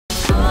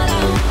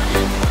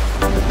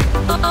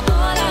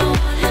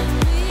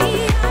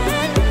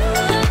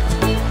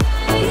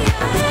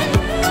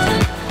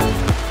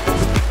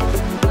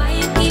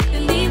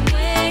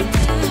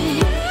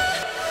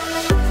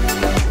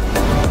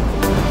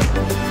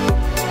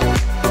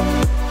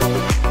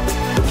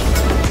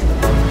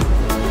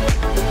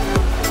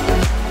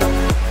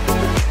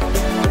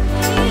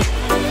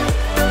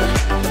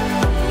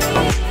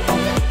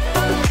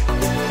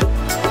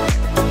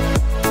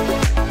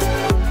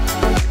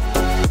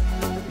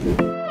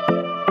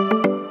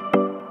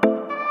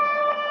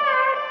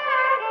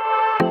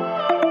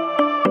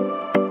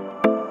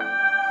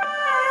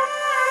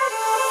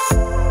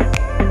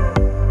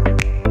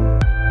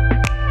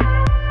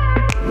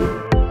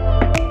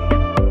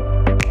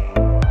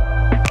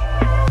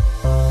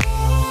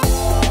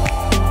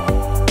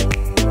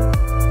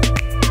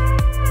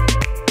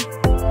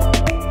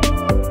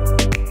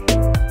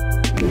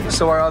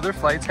So our other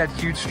flights had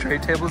huge tray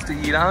tables to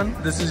eat on.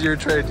 This is your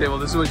tray table.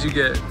 This is what you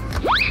get.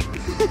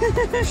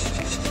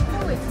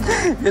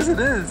 Yes, it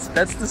is.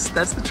 That's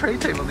the tray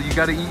table. You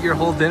got to eat your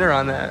whole dinner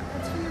on that.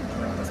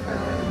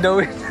 No,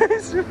 it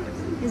is.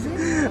 Is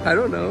it? I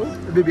don't know.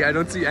 Maybe I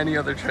don't see any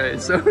other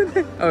trays. So,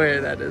 oh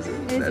yeah, that is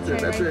it. That's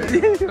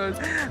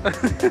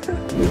it.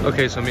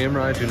 Okay, so me and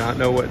Mariah do not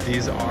know what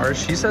these are.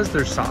 She says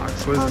they're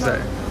socks. What does it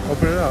say?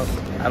 Open it up.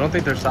 I don't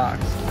think they're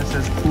socks. It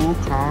says cool,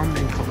 calm,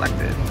 and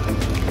collected.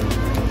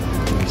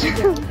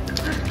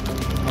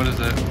 What is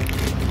it?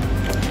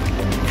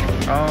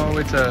 Oh,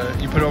 it's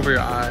you put it over your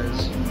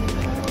eyes.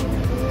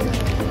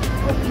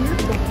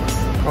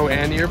 Oh,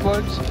 and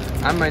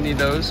earplugs? I might need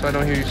those so I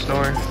don't hear you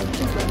snore.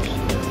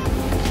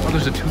 Oh,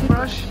 there's a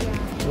toothbrush?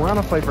 Yeah. We're on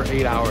a flight for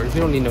 8 hours. We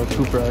don't need no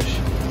toothbrush.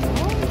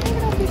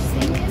 Oh, you're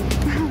singing.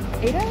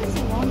 8 hours is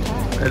a long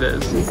time. It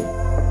is.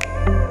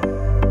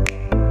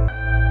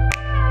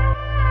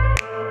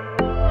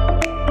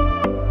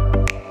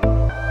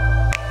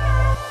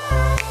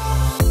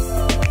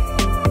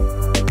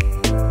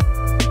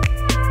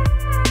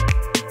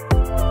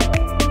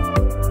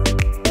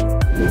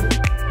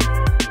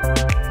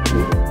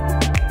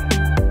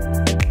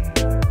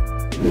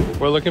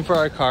 We're looking for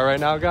our car right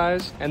now,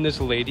 guys, and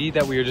this lady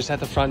that we were just at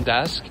the front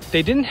desk,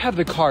 they didn't have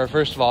the car,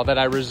 first of all, that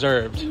I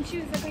reserved. And she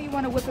was like, oh, you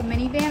want to whip a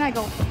minivan? I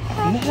go,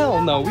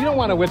 hell no, we don't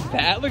want to whip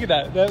that. Look at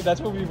that. That's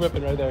what we're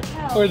whipping right there.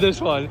 Hell. Or this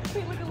one.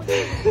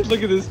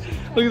 Look at this.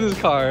 Look at this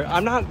car.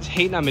 I'm not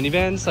hating on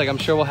minivans. Like, I'm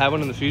sure we'll have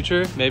one in the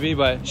future, maybe,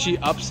 but she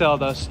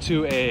upselled us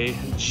to a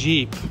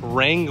Jeep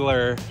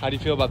Wrangler. How do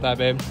you feel about that,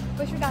 babe?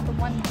 Wish we got the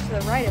one to the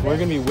right of it. We're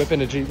gonna be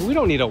whipping a Jeep. We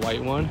don't need a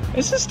white one.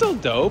 This is still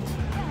dope.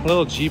 A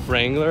little Jeep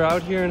Wrangler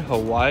out here in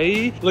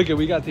Hawaii. Look at,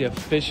 we got the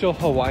official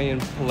Hawaiian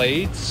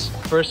plates.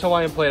 First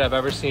Hawaiian plate I've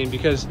ever seen,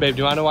 because, babe, do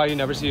you wanna know why you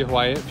never see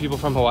people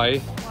from Hawaii?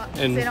 What?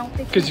 And They don't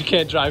think because you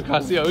can't drive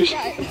across the ocean.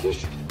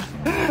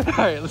 All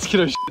right, let's get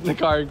our shit in the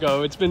car and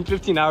go. It's been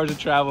 15 hours of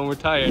travel and we're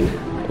tired.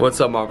 What's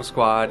up, Marble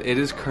Squad? It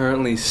is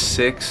currently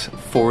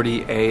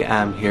 6:40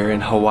 a.m. here in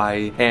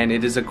Hawaii, and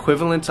it is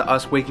equivalent to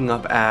us waking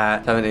up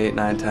at 7, 8,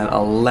 9, 10,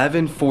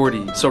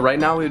 11:40. So right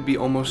now it would be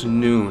almost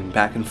noon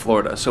back in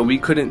Florida. So we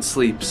couldn't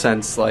sleep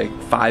since like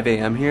 5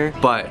 a.m. here,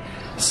 but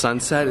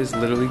sunset is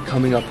literally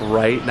coming up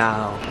right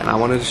now, and I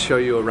wanted to show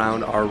you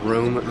around our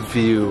room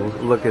view.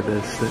 Look at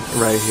this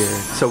right here.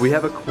 So we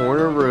have a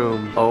corner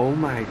room. Oh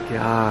my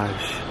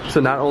gosh. So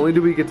not only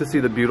do we get to see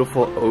the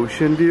beautiful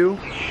ocean view.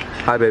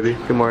 Hi baby,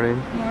 good morning.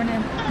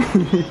 Morning.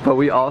 But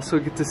we also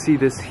get to see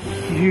this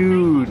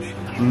huge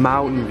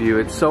mountain view.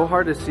 It's so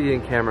hard to see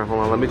in camera.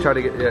 Hold on, let me try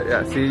to get,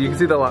 yeah, see, you can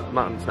see the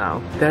mountains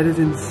now. That is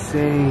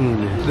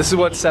insane. This is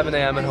what 7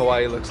 a.m. in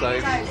Hawaii looks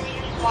like.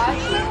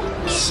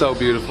 So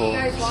beautiful,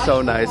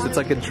 so nice. It's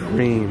like a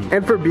dream.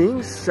 And for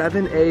being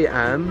 7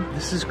 a.m.,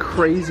 this is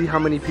crazy how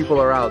many people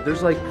are out.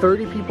 There's like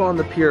 30 people on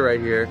the pier right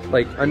here,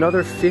 like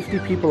another 50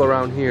 people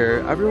around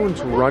here.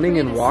 Everyone's running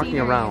and walking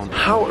around.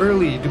 How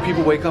early do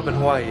people wake up in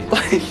Hawaii?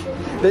 Like,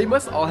 they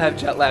must all have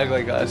jet lag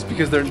like us,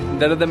 because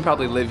none of them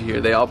probably live here.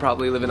 They all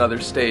probably live in other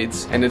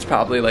states, and it's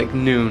probably like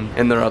noon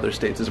in their other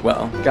states as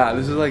well. God,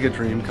 this is like a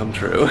dream come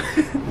true.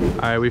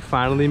 All right, we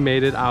finally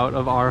made it out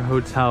of our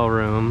hotel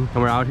room,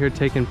 and we're out here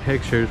taking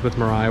pictures with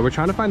Mariah. We're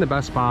trying to find the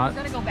best spot.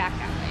 We're gonna go back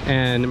that way.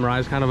 And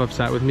Mariah's kind of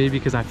upset with me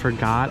because I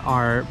forgot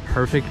our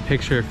perfect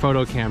picture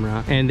photo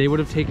camera, and they would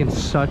have taken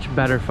such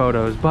better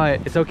photos,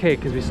 but it's okay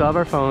because we still have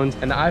our phones,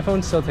 and the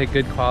iPhones still take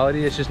good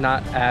quality. It's just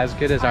not as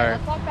good as our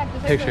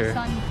picture.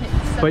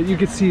 But you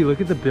can see, look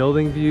at the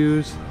building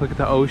views, look at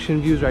the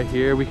ocean views right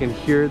here. We can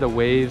hear the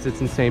waves,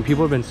 it's insane.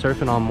 People have been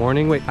surfing all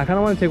morning. Wait, I kind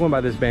of want to take one by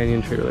this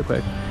banyan tree really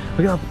quick.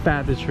 Look at how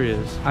fat this tree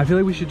is. I feel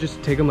like we should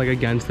just take them like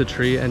against the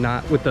tree and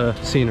not with the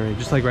scenery,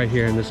 just like right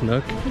here in this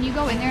nook. Can you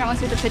go in there? I want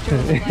to see what the picture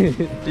looks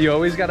like. You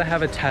always gotta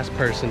have a test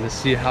person to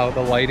see how the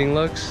lighting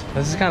looks.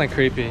 This is kind of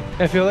creepy.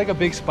 I feel like a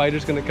big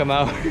spider's gonna come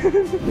out.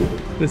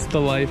 This is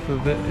the life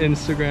of the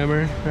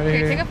Instagrammer right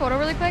here. Take a photo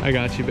really quick. I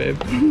got you, babe.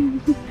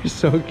 You're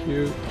so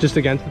cute. Just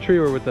against the tree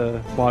or with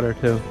the water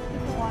too?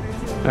 With the water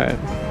too. All right.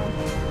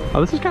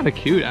 Oh, this is kind of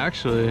cute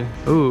actually.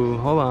 Ooh,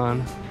 hold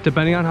on.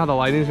 Depending on how the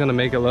lighting's gonna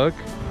make it look,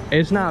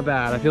 it's not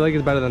bad. I feel like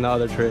it's better than the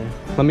other tree.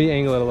 Let me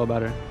angle it a little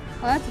better.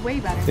 Oh, that's way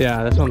better.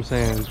 Yeah, that's what I'm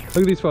saying. Look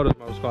at these photos,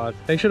 Marble Squad.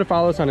 Make sure to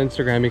follow us on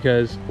Instagram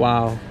because,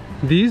 wow.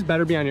 These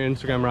better be on your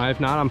Instagram, right? If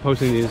not, I'm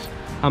posting these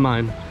on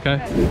mine, okay?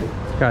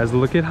 Guys,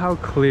 look at how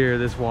clear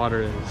this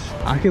water is.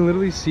 I can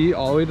literally see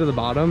all the way to the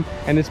bottom,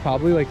 and it's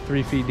probably like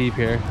 3 feet deep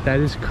here. That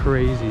is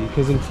crazy,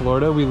 because in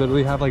Florida, we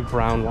literally have like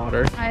brown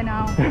water. I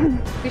know.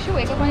 We should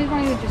wake up one of these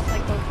mornings and just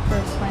like go for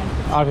a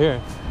swim. Out here.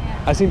 Yeah.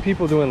 I've seen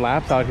people doing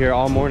laps out here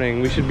all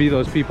morning. We should be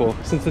those people.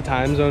 Since the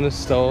time zone is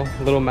still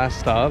a little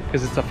messed up,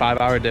 because it's a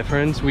 5-hour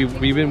difference, we've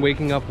been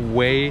waking up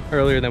way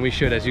earlier than we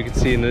should, as you can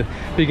see in the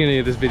beginning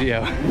of this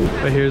video.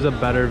 But here's a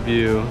better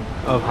view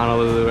of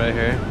Honolulu right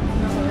here.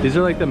 These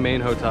are like the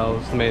main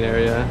hotels, the main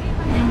area.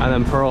 And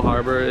then Pearl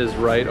Harbor is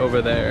right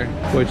over there,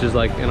 which is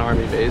like an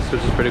army base,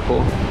 which is pretty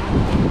cool.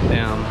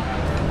 Damn.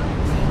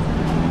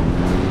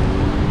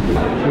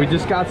 We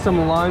just got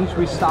some lunch.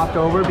 We stopped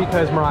over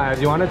because Mariah,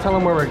 do you want to tell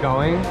them where we're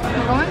going?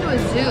 We're going to a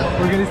zoo.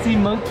 We're gonna see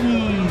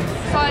monkeys.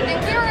 So I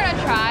think we were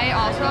gonna try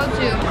also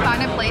to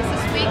find a place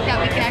this week that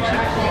we can actually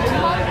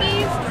hold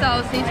monkeys. So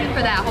stay tuned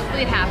for that.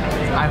 Hopefully it happens.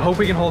 I hope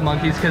we can hold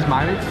monkeys because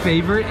my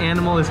favorite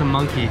animal is a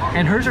monkey.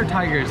 And hers are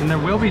tigers, and there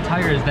will be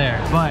tigers there,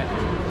 but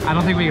I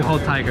don't think we can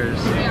hold tigers.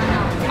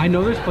 I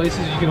know there's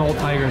places you can hold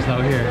tigers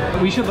though here.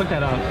 We should look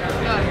that up.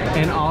 Good.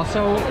 And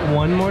also,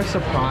 one more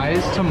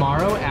surprise.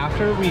 Tomorrow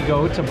after we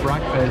go to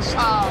breakfast,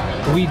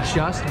 we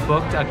just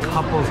booked a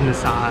couples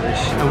massage.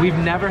 And we've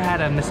never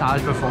had a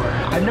massage before.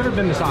 I've never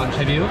been massaged,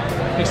 have you?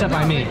 Except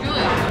by me.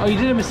 Oh, you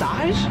did a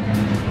massage?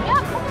 Yeah.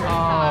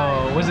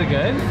 Oh, was it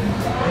good?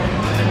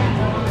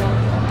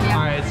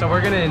 Alright, so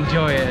we're gonna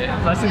enjoy it.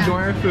 Let's enjoy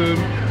our food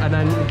and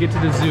then get to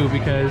the zoo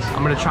because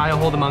I'm gonna try to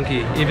hold a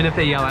monkey, even if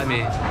they yell at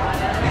me.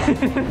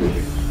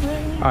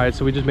 Alright,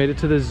 so we just made it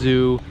to the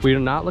zoo. We are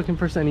not looking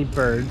for any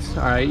birds.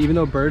 Alright, even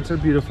though birds are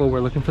beautiful, we're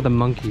looking for the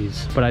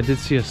monkeys. But I did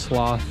see a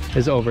sloth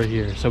is over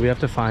here, so we have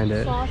to find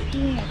it.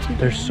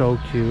 They're so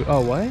cute.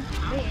 Oh, what?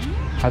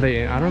 Are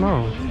they? I don't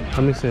know.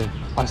 Let me see.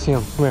 I see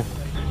him. Come here.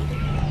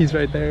 He's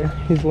right there.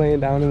 He's laying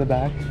down in the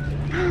back.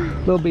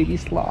 Little baby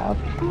sloth.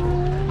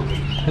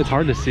 It's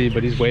hard to see,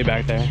 but he's way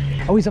back there.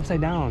 Oh, he's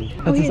upside down.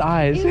 That's his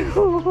eyes.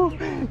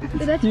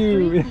 That's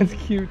cute. Creepy. That's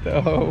cute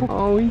though.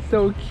 Oh, he's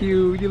so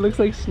cute. He looks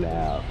like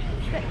Snap.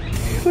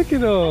 Look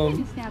at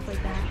him. Snap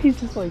like that. He's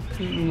just like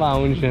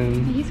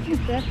lounging. He's cute.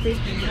 That's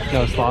freaky.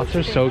 No, sloths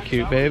are so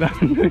cute, babe.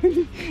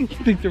 You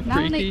think they're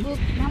freaky?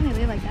 Not when they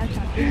lay like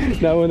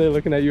that. Not when they're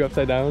looking at you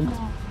upside down.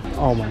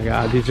 Oh my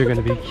god, these are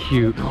gonna be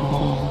cute.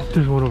 Oh,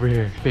 there's one over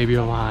here. Baby,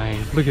 you're lying.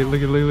 Look at. No,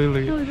 he's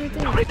right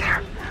there. Oh, right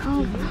there.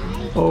 Oh.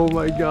 Oh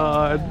my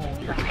god.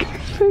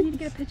 I need to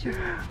get a picture.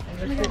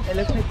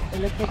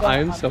 I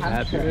am so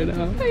happy right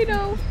now. I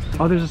know.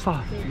 Oh, there's a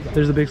sloth.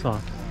 There's a big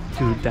sloth.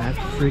 Dude, that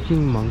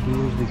freaking monkey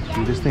is the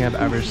cutest thing I've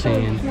ever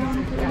seen.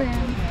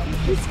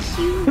 He's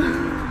cute.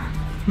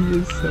 He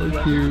is so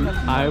cute.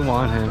 I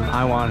want him.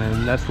 I want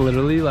him. That's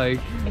literally like,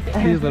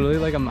 he's literally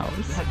like a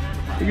mouse.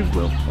 Look at his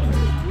little foot.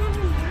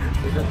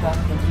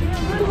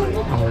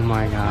 Oh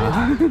my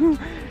god.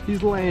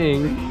 He's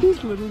laying.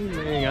 He's literally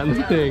laying on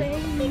the thing.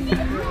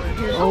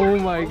 Oh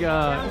my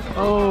god.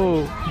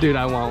 Oh. Dude,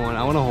 I want one.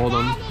 I want to hold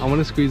him. I want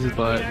to squeeze his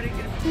butt.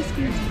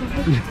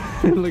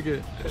 Look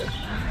at.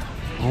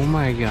 Oh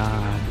my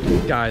god.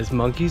 Guys,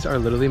 monkeys are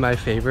literally my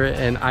favorite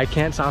and I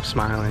can't stop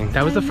smiling.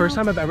 That was the first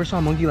time I've ever saw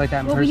a monkey like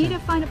that in person. We need to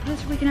find a place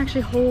where we can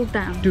actually hold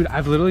them. Dude,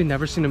 I've literally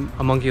never seen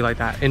a monkey like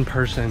that in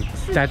person.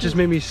 That just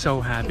made me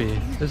so happy.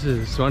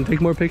 You want to take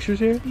more pictures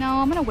here? No,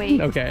 I'm gonna wait.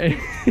 Okay.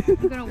 I'm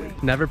gonna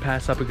wait. Never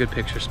pass up a good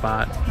picture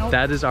spot. Nope.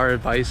 That is our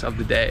advice of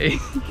the day.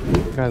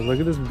 Guys, look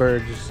at this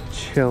bird just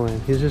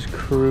chilling. He's just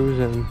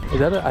cruising. Is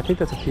that I think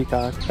that's a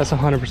peacock. That's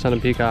 100%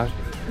 a peacock.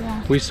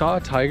 Yeah. We saw a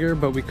tiger,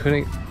 but we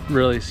couldn't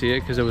really see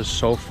it because it was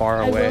so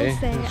far away.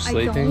 I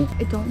will say,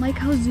 I don't like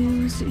how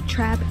zoos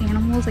trap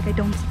animals. Like, I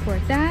don't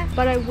support that.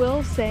 But I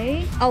will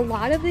say, a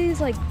lot of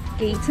these like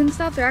gates and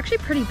stuff, they're actually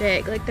pretty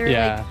big. Like, they're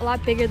like a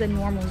lot bigger than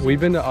normal zoos. We've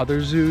been to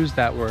other zoos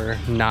that were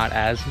not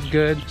as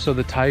good. So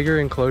the tiger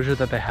enclosure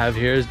that they have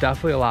here is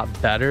definitely a lot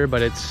better,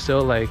 but it's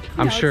still like,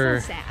 I'm sure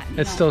it's still sad.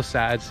 It's still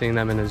sad seeing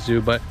them in a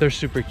zoo, but they're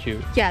super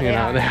cute. Yeah, they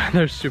are.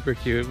 They're super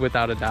cute,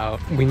 without a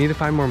doubt. We need to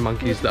find more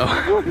monkeys though.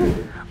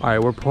 All right,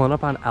 we're pulling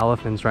up on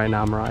elephants right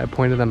now, Mariah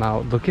pointed them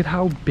out. Look at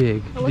how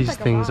big these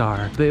things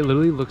are. They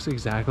literally looks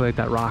exactly like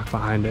that rock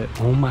behind it.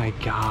 Oh my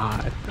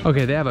god.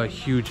 Okay, they have a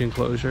huge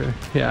enclosure.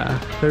 Yeah,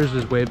 theirs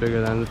is way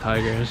bigger than the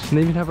tigers. And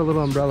they even have a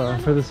little umbrella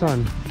for the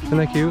sun. Isn't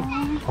that cute?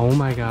 Oh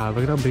my god,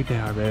 look at how big they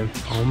are, babe.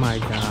 Oh my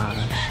gosh.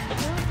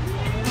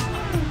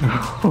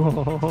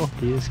 Oh,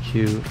 he is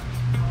cute.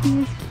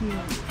 He is cute.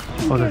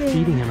 Oh, they're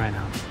feeding him right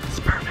now. It's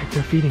perfect.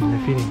 They're feeding.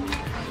 They're feeding.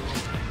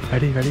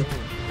 Ready? Ready?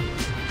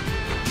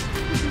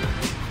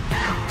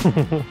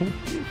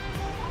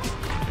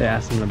 They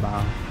asked him to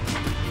bow.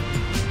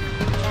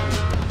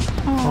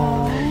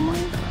 Oh my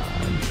god.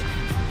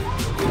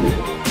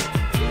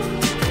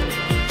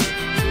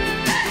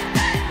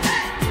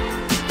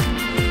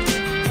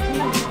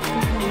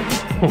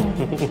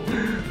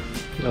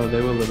 No,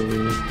 they will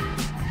literally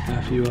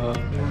F you up.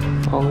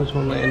 Oh, there's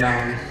one laying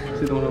down.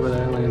 See the one over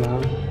there laying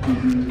down?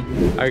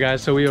 All right,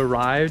 guys, so we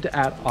arrived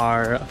at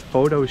our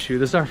photo shoot.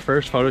 This is our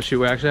first photo shoot.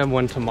 We actually have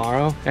one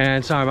tomorrow.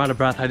 And sorry, I'm out of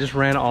breath. I just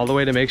ran all the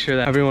way to make sure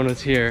that everyone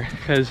was here.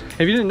 Because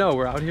if you didn't know,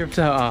 we're out here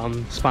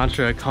to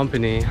sponsor a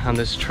company on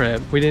this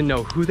trip. We didn't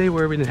know who they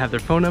were. We didn't have their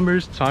phone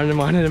numbers. So I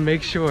wanted to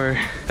make sure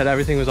that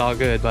everything was all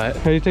good. But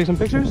ready to take some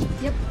pictures?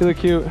 Yep. You look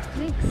cute.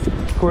 Thanks.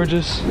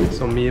 Gorgeous.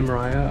 So me and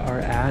Mariah are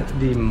at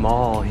the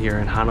mall here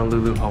in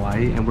Honolulu,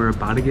 Hawaii, and we're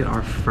about to get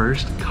our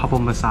first couple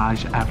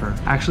massage ever.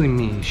 Actually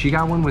me. She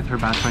got one with her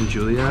best friend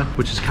Julia,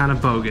 which is kind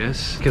of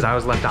bogus because I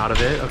was left out of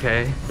it,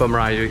 okay? But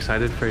Mariah, you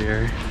excited for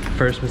your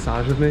first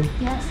massage with me?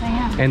 Yes, I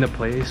am. And the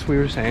place, we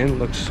were saying,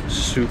 looks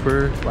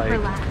super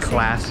like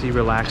classy,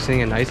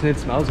 relaxing, and nice, and it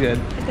smells good.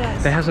 It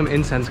does. They have some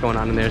incense going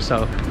on in there,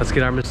 so let's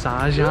get our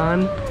massage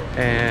on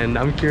and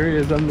I'm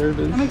curious, I'm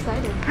nervous. I'm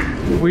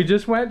excited. We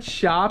just went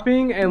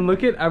shopping and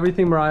look at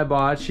everything Mariah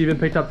bought. She even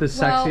picked up this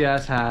sexy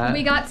ass hat.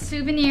 We got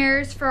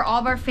souvenirs for all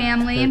of our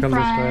family and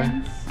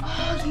friends.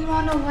 Oh, you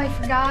wanna know what I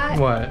forgot?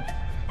 What?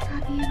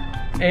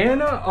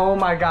 Anna, oh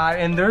my god,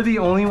 and they're the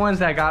only ones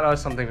that got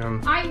us something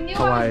from I knew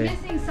Hawaii. I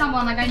was missing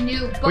someone, like I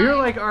knew. But we were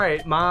like, all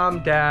right,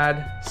 mom,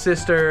 dad,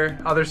 sister,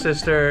 other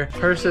sister,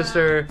 her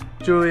sister,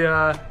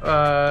 Julia,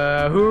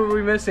 who are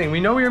we missing? We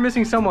know we were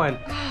missing someone.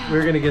 We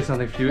were gonna get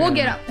something for you. We'll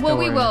get them. Well,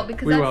 we will,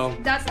 because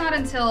that's not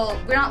until,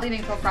 we're not leaving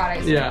until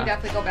Friday, so we can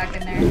definitely go back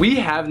in there. We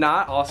have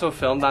not also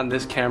filmed on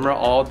this camera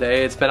all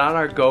day. It's been on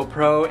our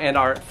GoPro and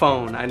our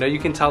phone. I know you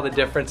can tell the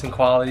difference in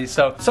quality,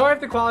 so sorry if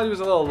the quality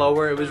was a little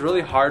lower. It was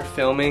really hard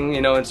filming,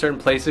 you know, in certain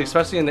places,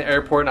 especially in the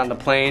airport and on the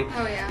plane.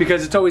 Oh yeah.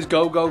 Because it's always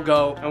go, go,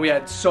 go, and we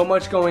had so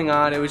much going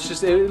on. It was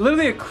just, it was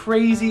literally a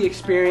crazy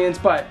experience,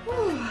 but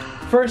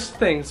first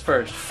things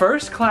first.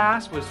 First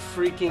class was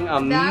freaking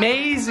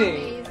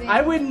amazing.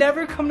 I would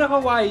never come to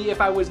Hawaii if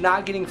I was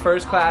not getting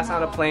first class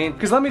on a plane.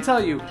 Because let me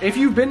tell you, if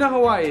you've been to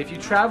Hawaii, if you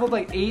traveled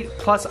like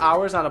 8+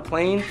 hours on a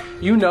plane,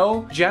 you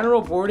know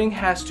general boarding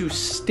has to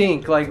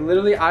stink. Like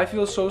literally, I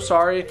feel so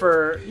sorry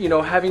for, you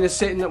know, having to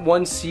sit in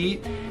one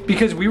seat,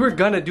 because we were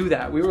gonna do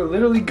that. We were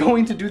literally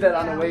going to do that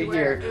on the way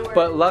here.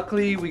 But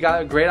luckily, we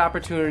got a great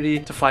opportunity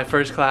to fly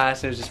first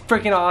class. It was just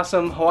freaking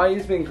awesome.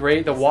 Hawaii's been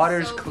great. The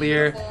water's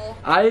clear.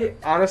 I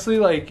honestly,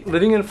 like,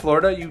 living in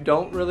Florida, you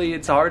don't really,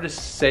 it's hard to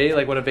say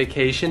like what a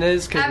vacation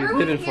is because we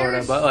live in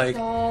Florida, but like,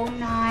 so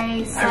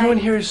nice. Everyone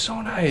here is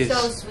so nice.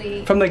 So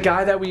sweet. From the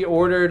guy that we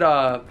ordered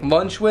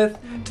lunch with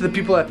to the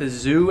people at the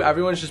zoo,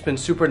 everyone's just been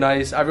super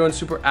nice. Everyone's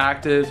super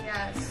active.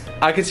 Yes.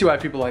 I can see why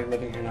people like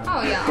living here now.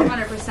 Oh yeah,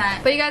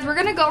 100%. But you guys, we're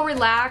gonna go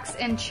relax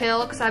and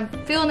chill because I'm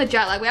feeling the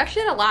jet lag. We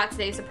actually did a lot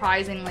today,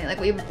 surprisingly.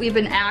 Like we've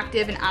been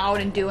active and out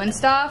and doing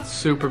stuff.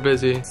 Super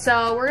busy.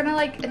 So we're gonna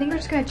I think we're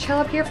just gonna chill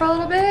up here for a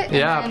little bit.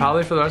 Yeah,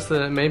 probably for the rest of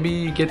the,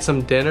 maybe get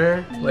some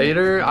dinner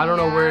later. I don't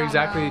know where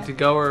exactly to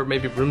go, or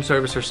maybe room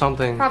service or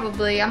something.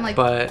 Probably, I'm like.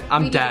 But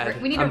I'm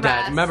dead. We need I'm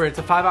dead. Remember, it's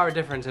a 5-hour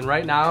difference, and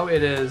right now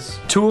it is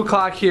 2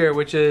 o'clock here,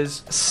 which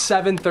is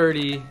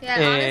 7:30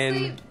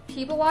 honestly,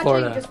 people watching,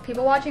 Florida. Just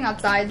people watching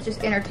outside is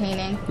just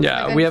entertaining.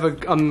 Yeah, like we have an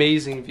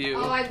amazing view.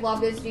 Oh, I love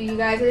this view, you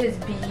guys. It is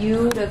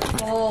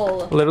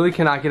beautiful. Literally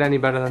cannot get any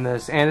better than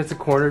this. And it's a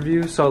corner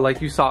view, so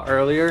like you saw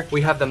earlier,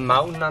 we have the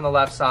mountain on the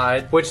left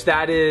side, which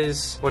that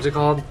is, what's it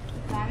called?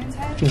 Diamond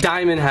Head?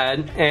 Diamond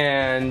Head,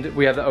 and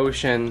we have the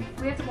ocean.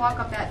 We have to walk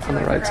up that too. On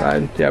the right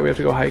side. Yeah, we have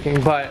to go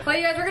hiking, but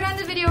you guys, we're gonna end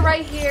the video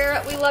right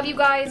here. We love you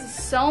guys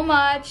so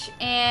much,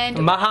 and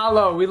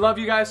mahalo. We love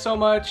you guys so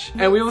much,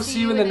 and we will see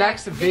you in the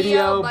next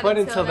video. But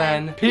until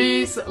then,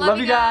 peace. Love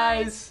you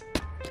guys.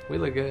 We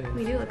look good.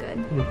 We do look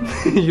good.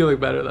 You look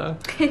better though.